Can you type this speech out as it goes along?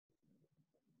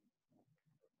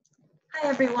Hi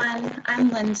everyone,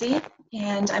 I'm Lindsay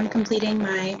and I'm completing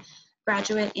my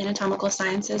Graduate Anatomical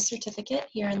Sciences certificate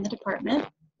here in the department.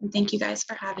 And thank you guys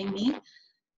for having me.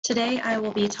 Today I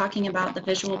will be talking about the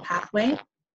visual pathway,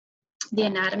 the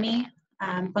anatomy,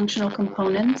 functional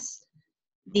components,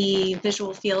 the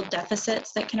visual field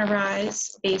deficits that can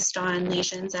arise based on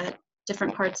lesions at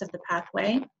different parts of the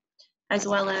pathway, as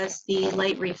well as the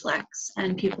light reflex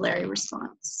and pupillary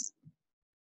response.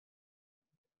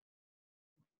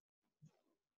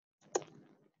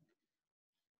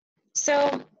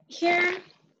 So here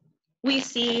we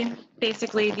see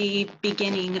basically the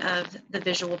beginning of the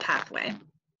visual pathway.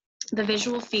 The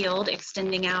visual field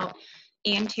extending out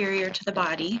anterior to the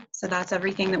body, so that's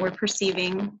everything that we're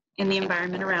perceiving in the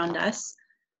environment around us.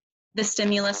 The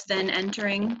stimulus then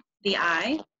entering the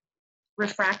eye,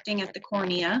 refracting at the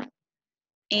cornea,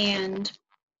 and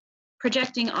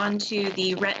projecting onto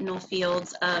the retinal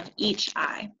fields of each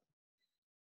eye.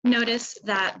 Notice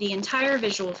that the entire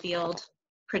visual field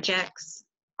projects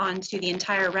onto the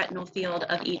entire retinal field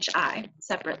of each eye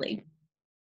separately.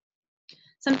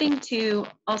 Something to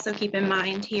also keep in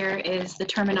mind here is the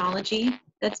terminology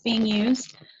that's being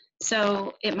used.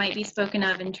 So it might be spoken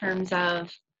of in terms of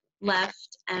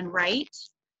left and right,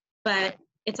 but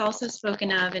it's also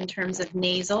spoken of in terms of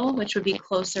nasal, which would be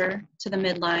closer to the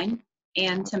midline,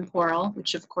 and temporal,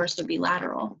 which of course would be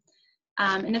lateral.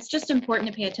 And it's just important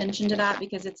to pay attention to that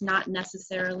because it's not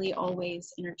necessarily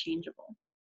always interchangeable.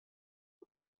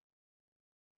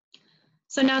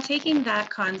 So now taking that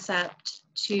concept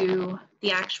to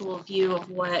the actual view of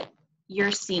what you're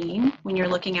seeing when you're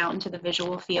looking out into the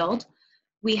visual field,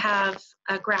 we have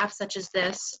a graph such as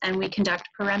this, and we conduct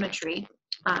perimetry,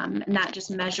 and that just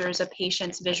measures a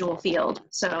patient's visual field,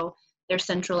 so their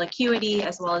central acuity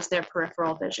as well as their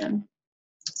peripheral vision.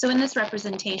 So in this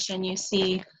representation, you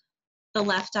see the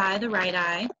left eye, the right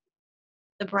eye,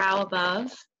 the brow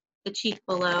above, the cheek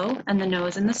below, and the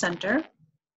nose in the center.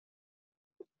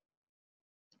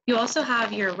 You also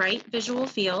have your right visual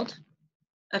field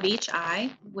of each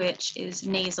eye, which is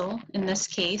nasal in this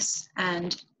case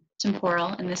and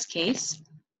temporal in this case,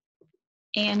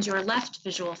 and your left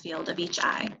visual field of each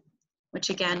eye,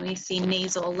 which again we see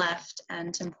nasal left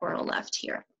and temporal left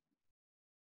here.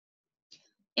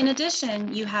 In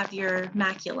addition, you have your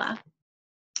macula,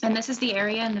 and this is the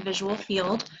area in the visual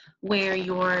field where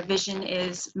your vision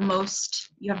is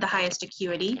you have the highest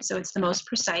acuity, so it's the most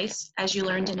precise. As you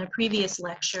learned in a previous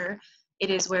lecture,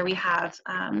 it is where we have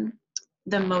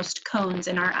the most cones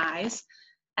in our eyes.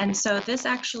 And so this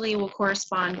actually will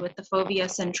correspond with the fovea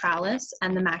centralis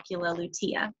and the macula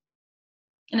lutea.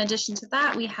 In addition to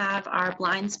that, we have our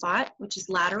blind spot, which is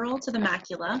lateral to the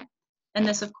macula. And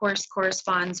this, of course,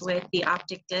 corresponds with the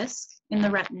optic disc in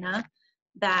the retina.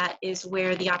 That is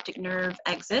where the optic nerve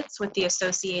exits with the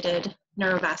associated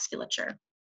neurovasculature.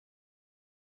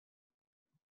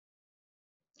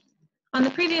 On the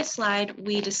previous slide,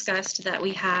 we discussed that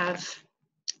we have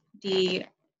the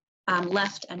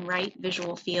left and right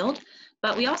visual field,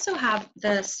 but we also have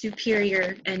the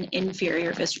superior and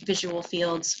inferior visual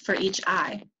fields for each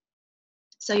eye.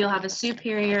 So you'll have a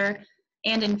superior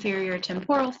and inferior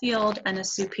temporal field and a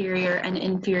superior and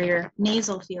inferior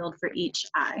nasal field for each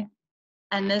eye.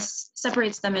 And this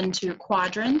separates them into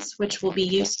quadrants, which will be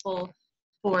useful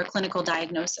for clinical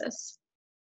diagnosis.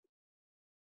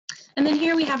 And then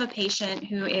here we have a patient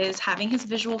who is having his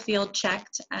visual field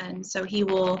checked, and so he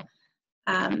will,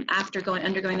 after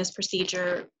undergoing this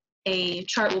procedure, a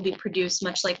chart will be produced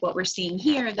much like what we're seeing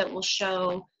here that will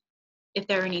show if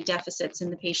there are any deficits in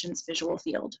the patient's visual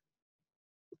field.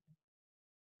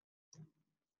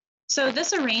 So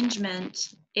this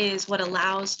arrangement is what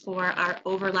allows for our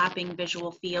overlapping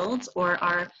visual fields or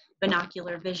our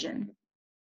binocular vision.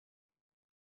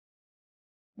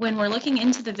 When we're looking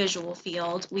into the visual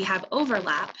field, we have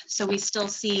overlap, so we still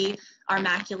see our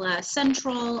macula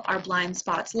central, our blind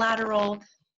spots lateral,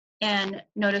 and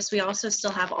notice we also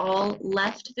still have all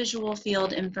left visual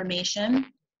field information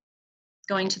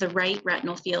going to the right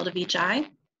retinal field of each eye,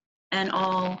 and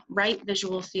all right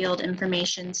visual field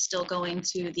information still going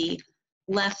to the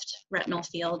left retinal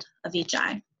field of each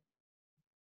eye.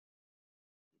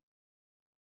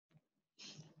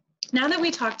 Now that we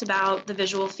talked about the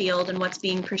visual field and what's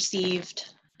being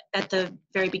perceived at the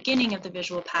very beginning of the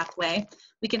visual pathway,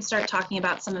 we can start talking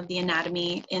about some of the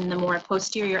anatomy in the more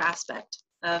posterior aspect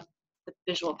of the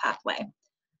visual pathway.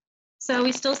 So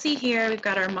we still see here, we've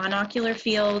got our monocular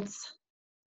fields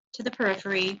to the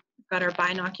periphery, we've got our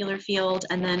binocular field,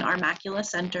 and then our macula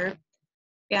center.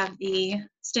 We have the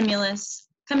stimulus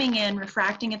coming in,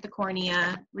 refracting at the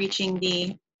cornea, reaching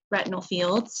the retinal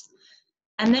fields.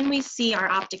 And then we see our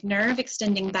optic nerve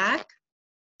extending back,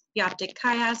 the optic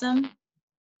chiasm,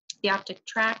 the optic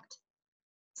tract,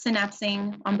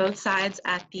 synapsing on both sides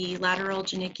at the lateral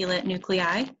geniculate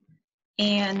nuclei,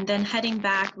 and then heading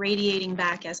back, radiating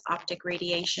back as optic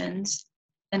radiations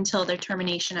until their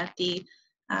termination at the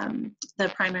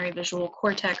primary visual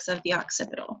cortex of the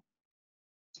occipital.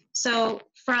 So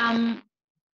from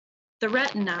the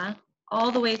retina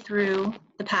all the way through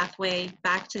the pathway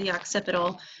back to the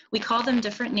occipital, we call them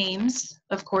different names,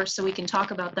 of course, so we can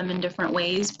talk about them in different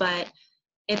ways, but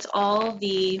it's all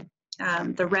the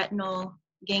retinal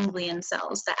ganglion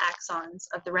cells, the axons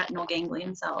of the retinal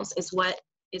ganglion cells is what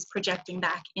is projecting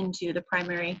back into the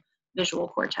primary visual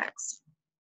cortex.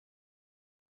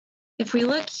 If we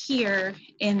look here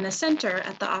in the center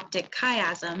at the optic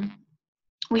chiasm,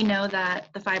 we know that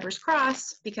the fibers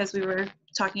cross because we were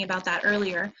talking about that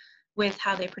earlier with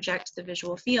how they project the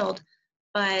visual field.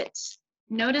 But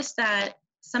notice that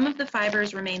some of the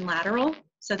fibers remain lateral.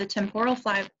 So the temporal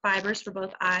fibers for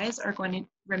both eyes are going to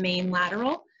remain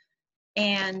lateral.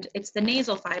 And it's the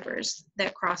nasal fibers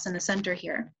that cross in the center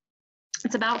here.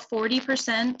 It's about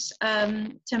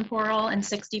 40% temporal and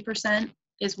 60%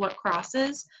 is what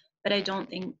crosses, but I don't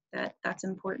think that that's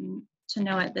important to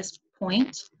know at this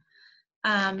point.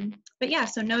 But yeah,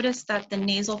 so notice that the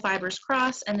nasal fibers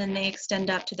cross and then they extend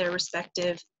up to their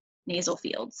respective nasal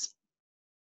fields.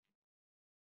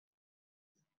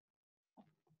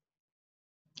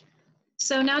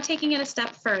 So now taking it a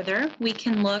step further, we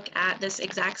can look at this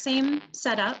exact same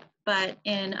setup, but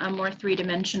in a more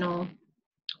three-dimensional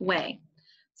way.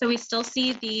 So we still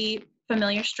see the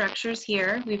familiar structures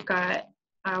here. We've got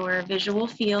our visual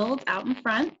field out in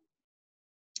front.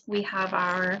 We have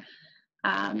our,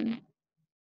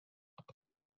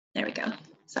 there we go,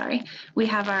 sorry. We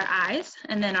have our eyes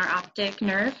and then our optic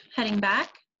nerve heading back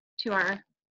to our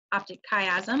optic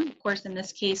chiasm. Of course, in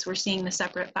this case, we're seeing the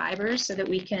separate fibers so that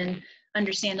we can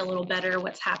understand a little better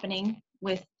what's happening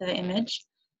with the image.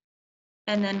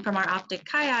 And then from our optic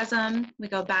chiasm, we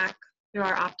go back through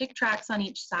our optic tracts on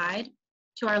each side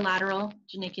to our lateral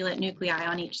geniculate nuclei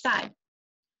on each side.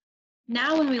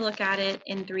 Now when we look at it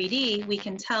in 3D, we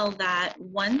can tell that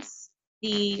once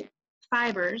the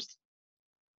fibers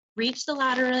reach the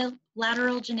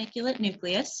lateral geniculate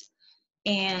nucleus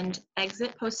and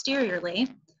exit posteriorly,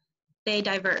 they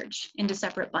diverge into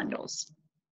separate bundles.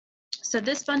 So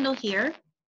this bundle here,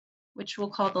 which we'll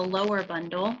call the lower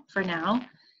bundle for now,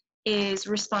 is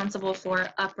responsible for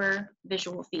upper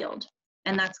visual field,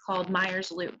 and that's called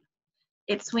Meyer's loop.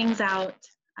 It swings out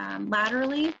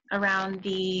laterally around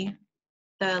the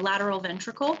lateral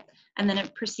ventricle, and then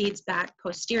it proceeds back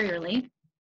posteriorly.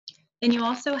 Then you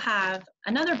also have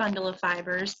another bundle of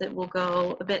fibers that will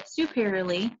go a bit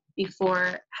superiorly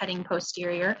before heading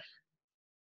posterior.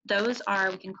 Those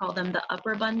are, we can call them the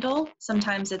upper bundle.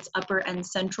 Sometimes it's upper and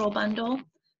central bundle,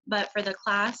 but for the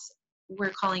class,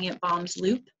 we're calling it Baum's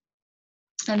loop.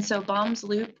 And so Baum's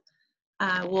loop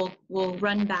will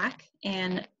run back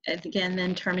and again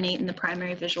then terminate in the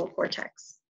primary visual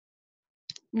cortex.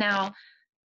 Now,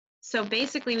 so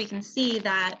basically we can see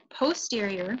that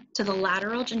posterior to the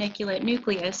lateral geniculate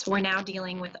nucleus, we're now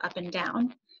dealing with up and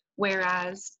down,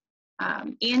 whereas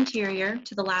anterior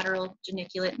to the lateral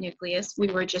geniculate nucleus, we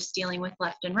were just dealing with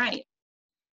left and right.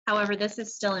 However, this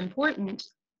is still important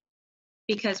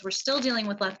because we're still dealing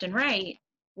with left and right,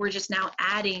 we're just now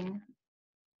adding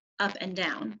up and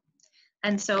down.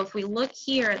 And so if we look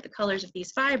here at the colors of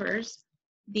these fibers,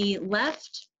 the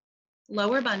left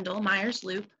lower bundle, Meyer's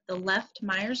loop, the left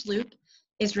Meyer's loop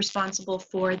is responsible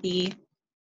for the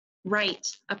right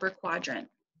upper quadrant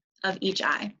of each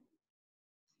eye.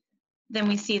 Then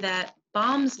we see that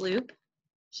Baum's loop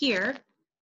here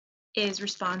is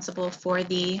responsible for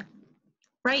the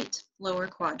right lower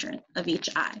quadrant of each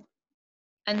eye.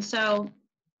 And so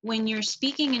when you're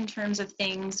speaking in terms of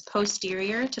things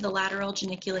posterior to the lateral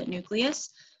geniculate nucleus,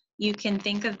 you can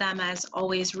think of them as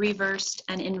always reversed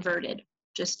and inverted,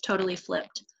 just totally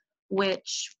flipped,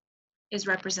 which is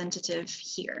representative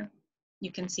here.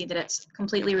 You can see that it's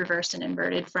completely reversed and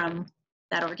inverted from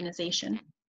that organization.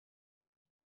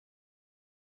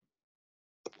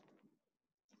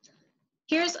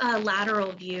 Here's a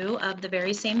lateral view of the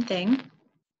very same thing.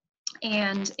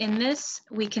 And in this,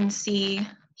 we can see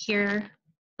here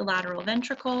the lateral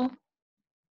ventricle.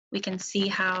 We can see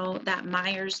how that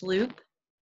Meyer's loop,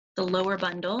 the lower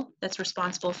bundle that's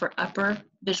responsible for upper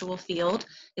visual field,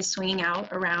 is swinging out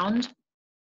around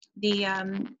the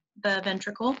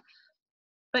ventricle.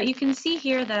 But you can see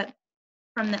here that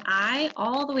from the eye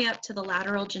all the way up to the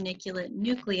lateral geniculate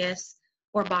nucleus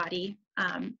or body,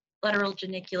 lateral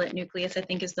geniculate nucleus I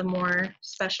think is the more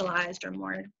specialized or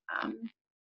more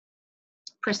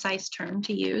precise term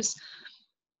to use.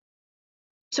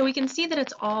 So we can see that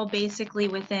it's all basically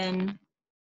within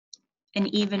an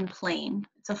even plane.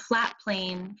 It's a flat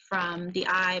plane from the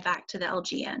eye back to the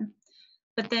LGN.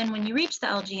 But then when you reach the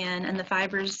LGN and the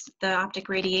fibers, the optic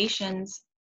radiations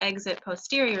exit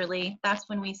posteriorly, that's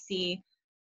when we see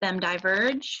them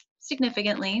diverge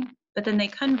significantly, but then they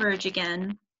converge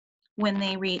again when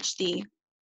they reach the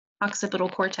occipital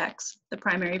cortex, the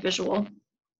primary visual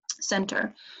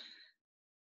center.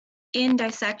 In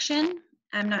dissection,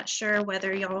 I'm not sure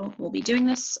whether y'all will be doing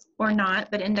this or not,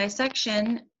 but in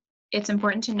dissection, it's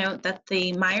important to note that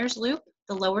the Meyer's loop,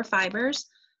 the lower fibers,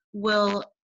 will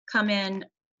come in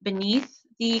beneath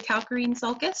the calcarine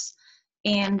sulcus,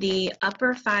 and the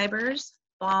upper fibers,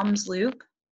 Baum's loop,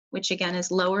 which again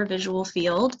is lower visual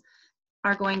field,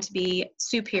 are going to be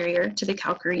superior to the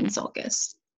calcarine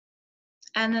sulcus.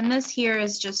 And then this here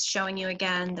is just showing you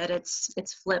again that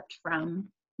it's flipped from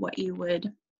what you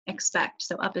would expect.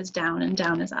 So up is down and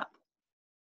down is up.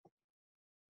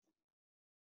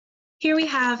 Here we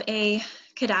have a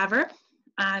cadaver.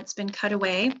 It's been cut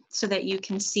away so that you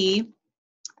can see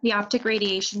the optic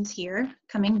radiations here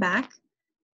coming back.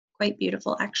 Quite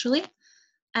beautiful, actually.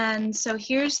 And so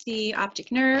here's the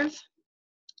optic nerve,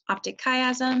 optic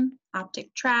chiasm,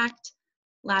 optic tract,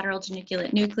 lateral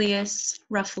geniculate nucleus,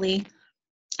 roughly.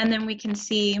 And then we can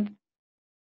see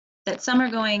that some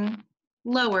are going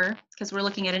lower, because we're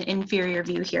looking at an inferior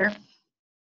view here.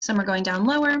 Some are going down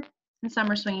lower, and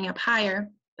some are swinging up higher,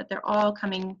 but they're all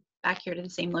coming back here to the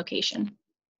same location.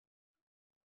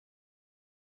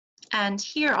 And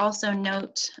here also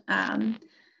note,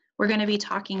 we're going to be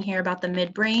talking here about the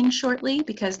midbrain shortly,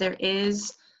 because there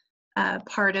is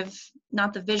part of,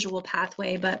 not the visual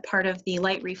pathway, but part of the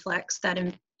light reflex that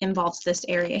involves this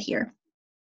area here.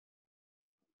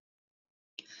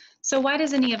 So why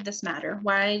does any of this matter?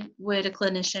 Why would a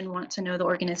clinician want to know the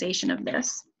organization of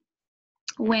this?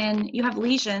 When you have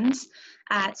lesions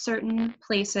at certain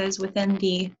places within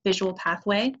the visual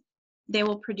pathway, they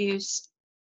will produce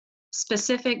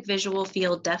specific visual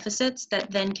field deficits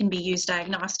that then can be used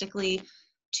diagnostically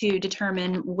to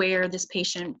determine where this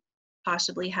patient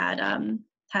possibly had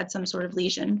some sort of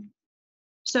lesion.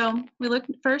 So we look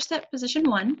first at position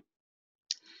 1,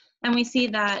 and we see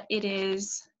that it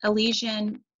is a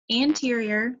lesion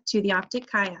anterior to the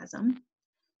optic chiasm,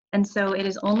 and so it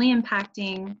is only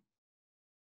impacting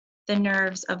the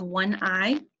nerves of one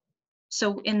eye.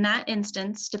 So in that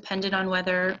instance, dependent on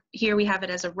whether, here we have it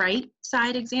as a right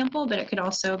side example, but it could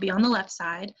also be on the left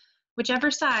side.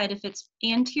 Whichever side, if it's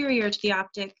anterior to the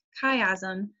optic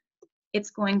chiasm, it's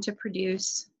going to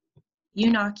produce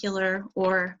unocular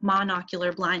or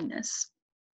monocular blindness.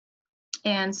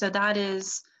 And so that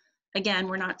is, again,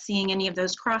 we're not seeing any of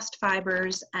those crossed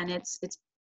fibers, and it's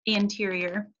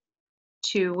anterior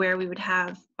to where we would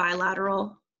have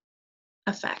bilateral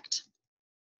effect.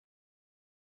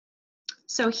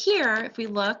 So here, if we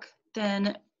look,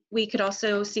 then we could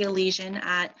also see a lesion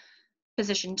at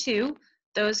position 2.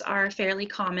 Those are fairly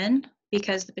common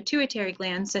because the pituitary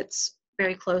gland sits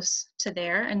very close to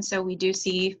there, and so we do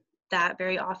see that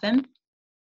very often.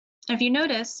 If you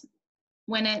notice,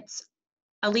 when it's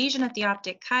a lesion at the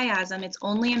optic chiasm, it's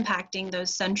only impacting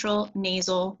those central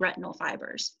nasal retinal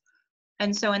fibers.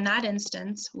 And so in that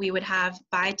instance, we would have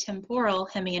bitemporal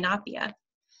hemianopia.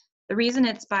 The reason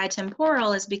it's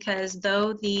bitemporal is because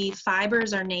though the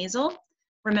fibers are nasal,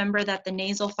 remember that the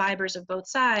nasal fibers of both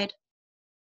sides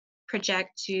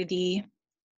project to the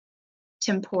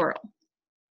temporal.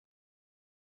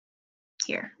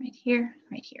 Here, right here,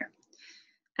 right here.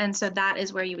 And so that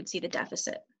is where you would see the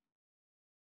deficit.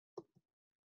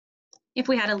 If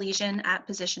we had a lesion at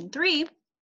position 3,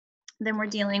 then we're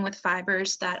dealing with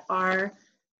fibers that are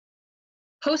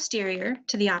posterior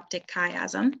to the optic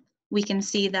chiasm. We can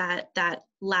see that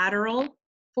lateral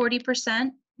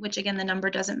 40%, which again, the number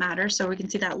doesn't matter. So we can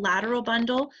see that lateral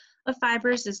bundle of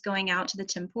fibers is going out to the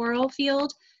temporal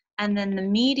field, and then the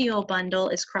medial bundle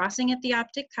is crossing at the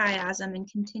optic chiasm and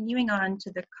continuing on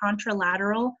to the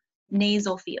contralateral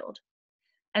nasal field.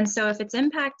 And so if it's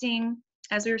impacting,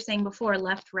 as we were saying before,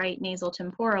 left, right, nasal,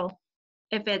 temporal,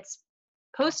 if it's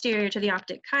posterior to the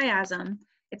optic chiasm,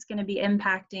 it's going to be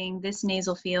impacting this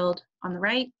nasal field on the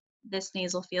right, this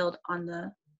nasal field on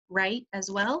the right as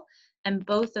well, and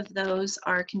both of those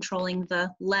are controlling the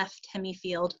left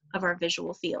hemifield of our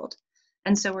visual field.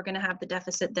 And so we're going to have the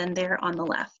deficit then there on the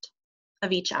left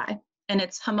of each eye, and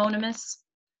it's homonymous,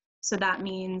 so that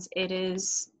means it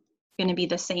is going to be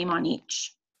the same on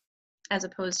each, as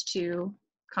opposed to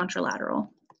contralateral.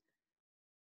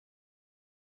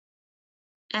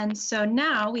 And so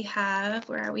now we have,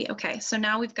 where are we? Okay, so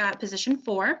now we've got position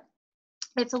 4.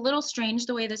 It's a little strange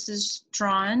the way this is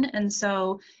drawn, and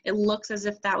so it looks as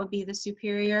if that would be the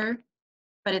superior,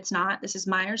 but it's not. This is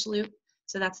Meyer's loop,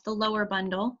 so that's the lower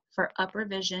bundle for upper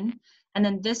vision, and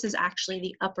then this is actually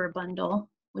the upper bundle,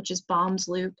 which is Baum's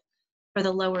loop for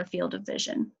the lower field of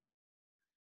vision.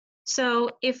 So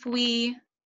if we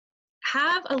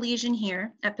have a lesion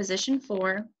here at position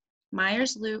 4,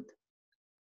 Meyer's loop,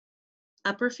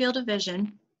 upper field of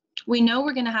vision, we know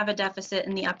we're going to have a deficit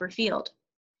in the upper field.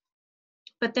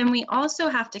 But then we also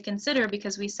have to consider,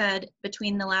 because we said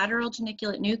between the lateral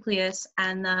geniculate nucleus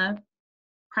and the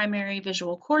primary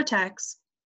visual cortex,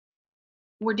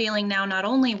 we're dealing now not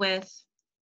only with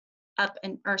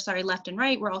left and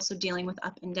right, we're also dealing with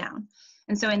up and down.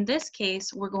 And so in this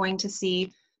case, we're going to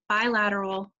see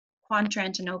bilateral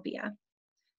quadrantenopia.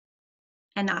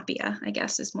 Anopia, I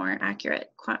guess is more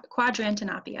accurate,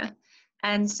 quadrantenopia.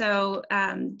 And so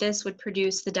this would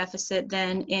produce the deficit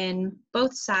then in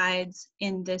both sides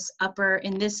in this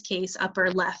case,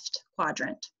 upper left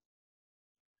quadrant.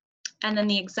 And then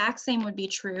the exact same would be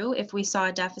true if we saw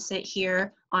a deficit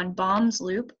here on Baum's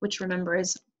loop, which remember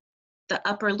is the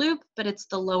upper loop, but it's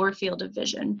the lower field of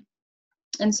vision.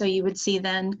 And so you would see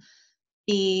then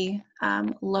the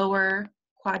lower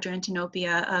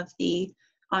quadrantenopia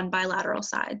on bilateral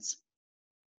sides.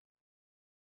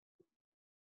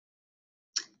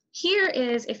 Here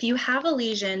is if you have a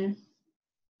lesion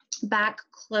back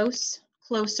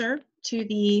closer to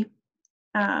the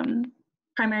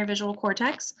primary visual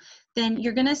cortex, then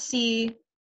you're going to see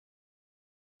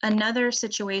another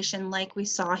situation like we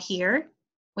saw here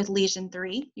with lesion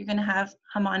 3. You're going to have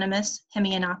homonymous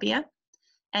hemianopia.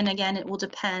 And again, it will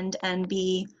depend and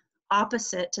be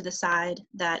opposite to the side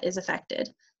that is affected.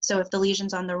 So if the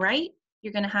lesion's on the right,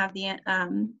 you're going to have the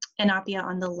anopia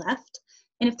on the left.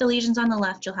 And if the lesion's on the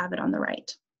left, you'll have it on the right.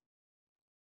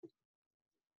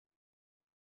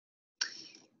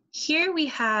 Here we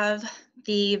have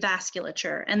the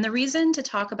vasculature. And the reason to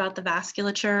talk about the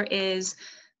vasculature is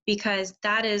because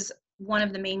that is one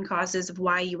of the main causes of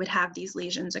why you would have these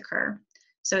lesions occur.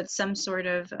 So it's some sort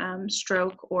of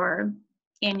stroke or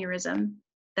aneurysm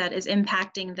that is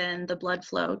impacting then the blood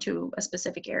flow to a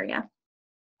specific area.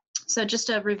 So just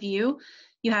a review,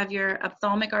 you have your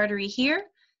ophthalmic artery here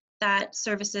that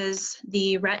services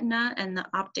the retina and the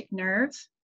optic nerve.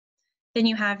 Then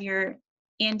you have your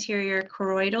anterior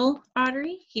choroidal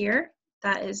artery here,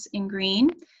 that is in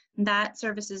green. That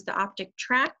services the optic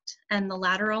tract and the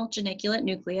lateral geniculate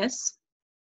nucleus.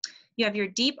 You have your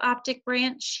deep optic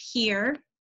branch here,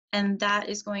 and that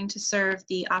is going to serve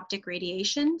the optic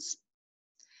radiations.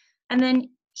 And then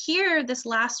here, this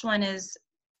last one is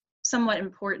somewhat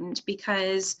important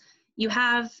because you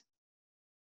have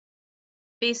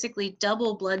basically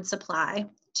double blood supply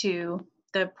to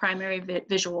the primary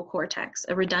visual cortex,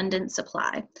 a redundant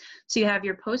supply. So you have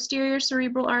your posterior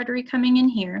cerebral artery coming in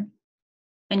here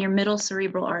and your middle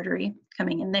cerebral artery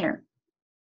coming in there.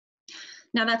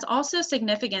 Now that's also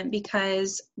significant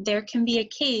because there can be a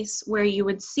case where you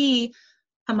would see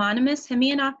homonymous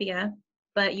hemianopia,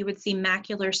 but you would see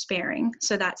macular sparing.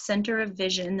 So that center of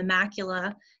vision, the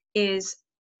macula, is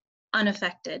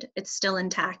unaffected. It's still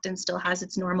intact and still has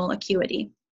its normal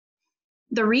acuity.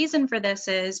 The reason for this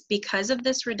is because of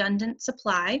this redundant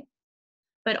supply,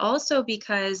 but also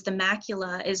because the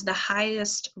macula is the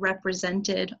highest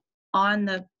represented on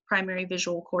the primary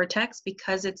visual cortex.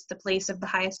 Because it's the place of the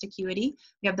highest acuity,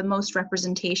 we have the most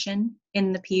representation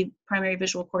in the primary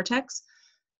visual cortex.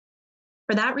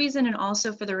 For that reason, and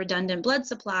also for the redundant blood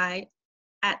supply,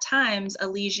 at times a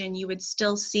lesion you would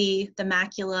still see the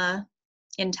macula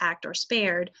intact or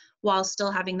spared while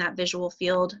still having that visual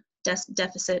field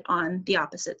deficit on the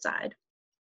opposite side.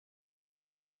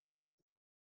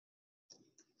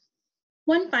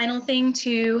 One final thing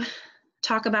to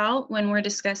talk about when we're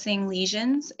discussing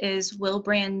lesions is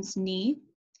Wilbrand's knee.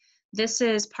 This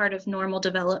is part of normal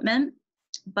development,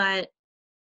 but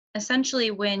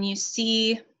essentially when you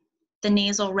see the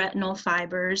nasal retinal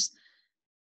fibers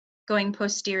going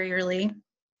posteriorly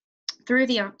through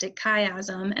the optic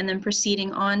chiasm and then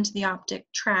proceeding on to the optic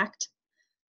tract,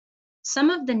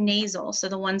 some of the nasal, so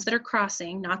the ones that are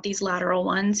crossing, not these lateral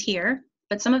ones here,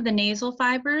 but some of the nasal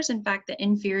fibers, in fact the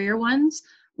inferior ones,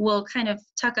 will kind of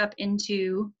tuck up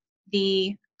into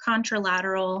the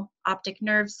contralateral optic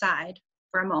nerve side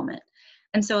for a moment.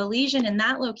 And so a lesion in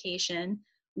that location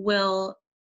will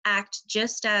act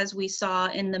just as we saw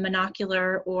in the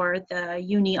monocular or the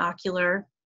uniocular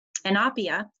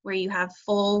anopia, where you have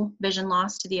full vision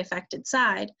loss to the affected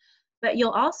side, but you'll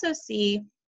also see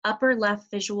upper left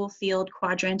visual field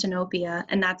quadrantenopia,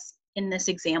 and that's in this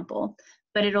example,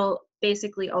 but it'll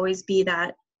basically always be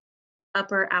that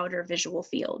upper outer visual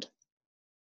field.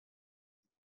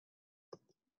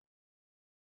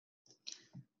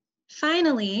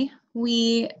 Finally,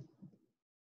 we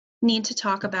need to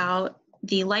talk about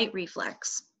the light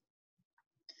reflex.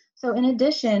 So in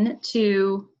addition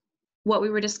to what we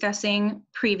were discussing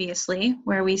previously,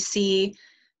 where we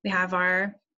have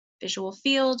our visual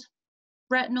field,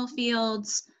 retinal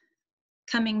fields,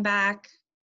 coming back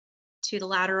to the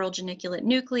lateral geniculate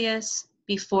nucleus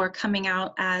before coming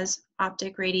out as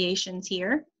optic radiations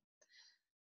here.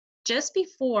 Just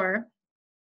before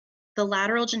the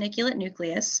lateral geniculate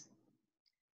nucleus,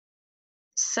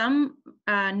 some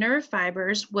nerve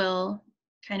fibers will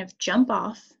kind of jump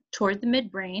off toward the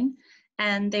midbrain,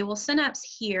 and they will synapse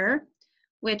here,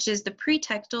 which is the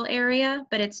pretectal area,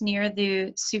 but it's near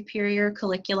the superior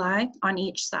colliculi on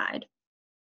each side.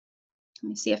 Let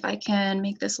me see if I can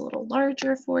make this a little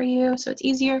larger for you so it's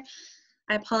easier.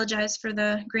 I apologize for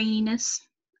the graininess.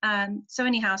 So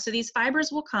anyhow, so these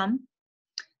fibers will come.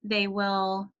 They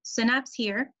will synapse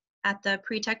here at the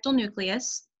pretectal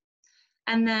nucleus,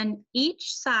 and then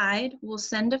each side will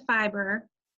send a fiber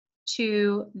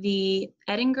to the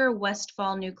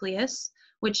Edinger-Westphal nucleus,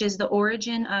 which is the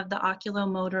origin of the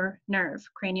oculomotor nerve,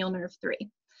 cranial nerve 3.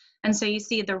 And so you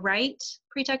see the right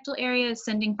pretectal area is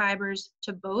sending fibers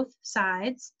to both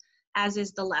sides, as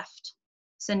is the left,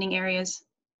 sending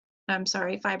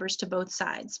fibers to both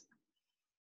sides.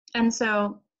 And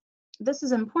so this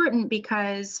is important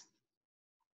because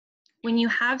when you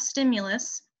have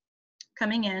stimulus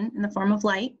coming in the form of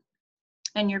light,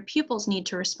 and your pupils need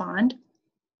to respond,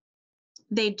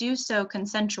 they do so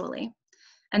consensually.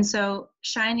 And so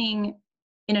shining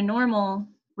in a normal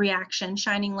reaction,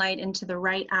 shining light into the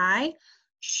right eye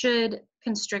should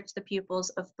constrict the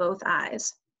pupils of both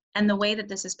eyes. And the way that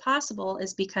this is possible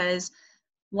is because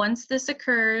once this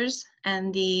occurs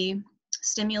and the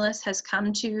stimulus has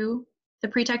come to the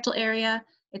pretectal area,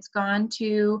 it's gone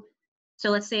to, so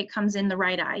let's say it comes in the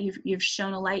right eye. You've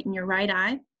shown a light in your right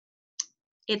eye.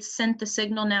 It's sent the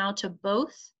signal now to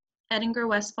both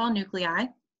Edinger-Westphal nuclei,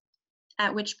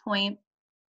 at which point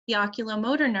the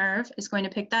oculomotor nerve is going to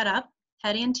pick that up,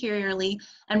 head anteriorly,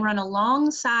 and run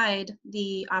alongside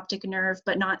the optic nerve,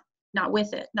 but not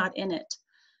with it, not in it.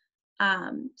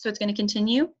 So it's going to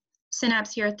continue,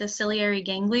 synapse here at the ciliary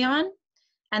ganglion,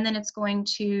 and then it's going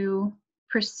to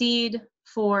proceed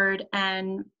forward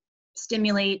and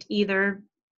stimulate either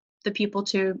the pupil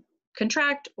to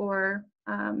contract or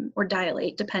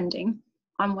dilate, depending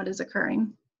on what is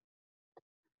occurring.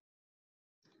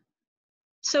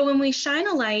 So when we shine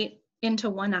a light into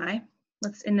one eye,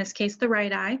 in this case the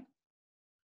right eye,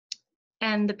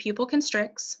 and the pupil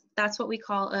constricts, that's what we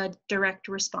call a direct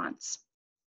response.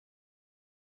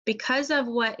 Because of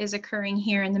what is occurring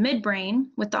here in the midbrain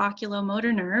with the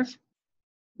oculomotor nerve,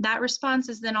 that response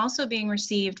is then also being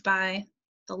received by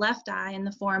the left eye in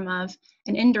the form of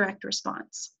an indirect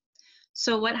response.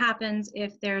 So what happens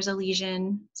if there's a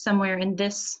lesion somewhere in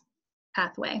this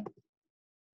pathway?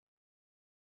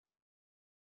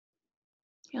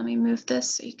 Let me move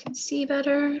this so you can see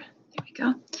better. There we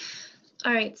go.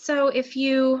 All right, so if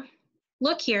you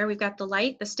look here, we've got the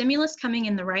light, the stimulus coming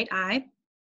in the right eye,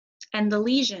 and the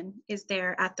lesion is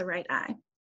there at the right eye.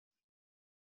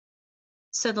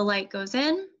 So the light goes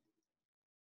in,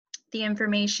 the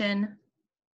information,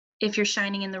 if you're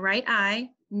shining in the right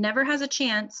eye, never has a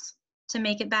chance to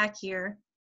make it back here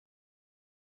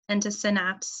and to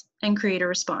synapse and create a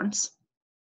response.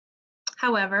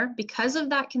 However, because of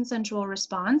that consensual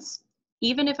response,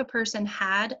 even if a person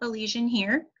had a lesion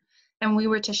here and we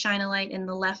were to shine a light in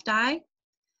the left eye,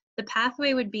 the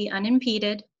pathway would be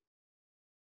unimpeded,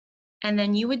 and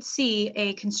then you would see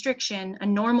a constriction, a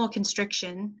normal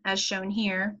constriction, as shown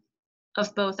here,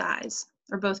 of both eyes,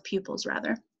 or both pupils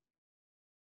rather.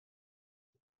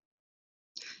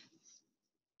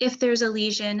 If there's a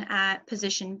lesion at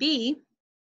position B,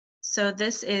 so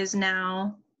this is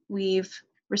now, we've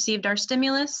received our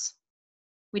stimulus,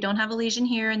 we don't have a lesion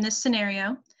here in this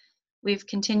scenario, we've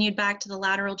continued back to the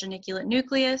lateral geniculate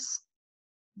nucleus,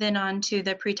 then on to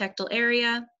the pretectal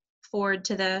area, forward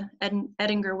to the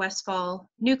Edinger-Westphal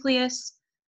nucleus.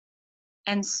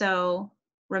 And so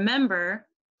remember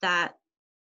that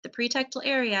the pretectal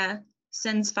area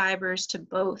sends fibers to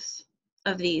both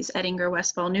of these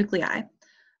Edinger-Westphal nuclei.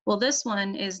 Well, this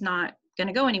one is not going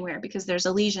to go anywhere because there's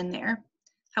a lesion there.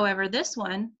 However, this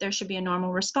one, there should be a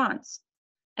normal response.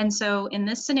 And so in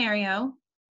this scenario,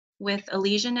 with a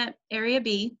lesion at area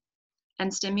B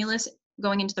and stimulus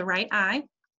going into the right eye,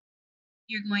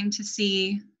 you're going to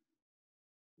see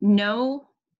no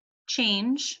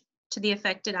change to the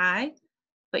affected eye,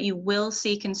 but you will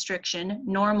see constriction,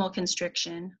 normal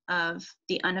constriction of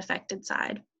the unaffected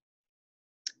side.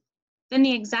 Then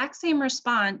the exact same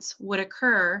response would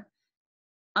occur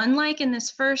Unlike in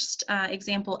this first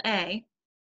example A,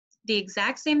 the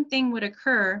exact same thing would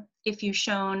occur if you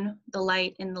shone the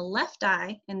light in the left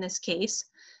eye in this case,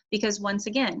 because once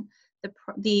again,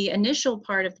 the initial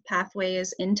part of the pathway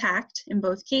is intact in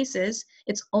both cases.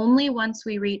 It's only once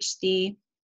we reach the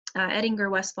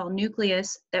Edinger-Westphal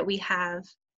nucleus that we have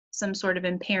some sort of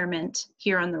impairment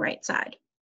here on the right side.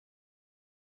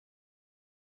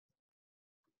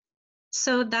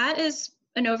 So that is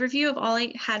an overview of all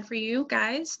I had for you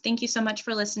guys. Thank you so much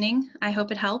for listening. I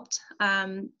hope it helped.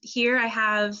 Here I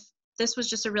have, this was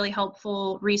just a really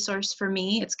helpful resource for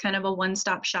me. It's kind of a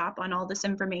one-stop shop on all this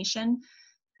information,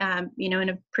 you know, in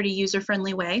a pretty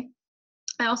user-friendly way.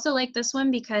 I also like this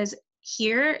one because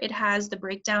here it has the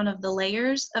breakdown of the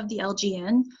layers of the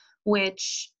LGN,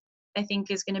 which I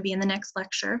think is going to be in the next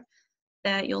lecture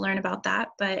that you'll learn about that,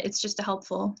 but it's just a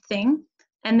helpful thing.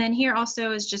 And then here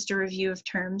also is just a review of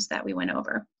terms that we went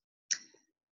over.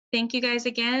 Thank you guys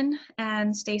again,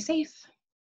 and stay safe.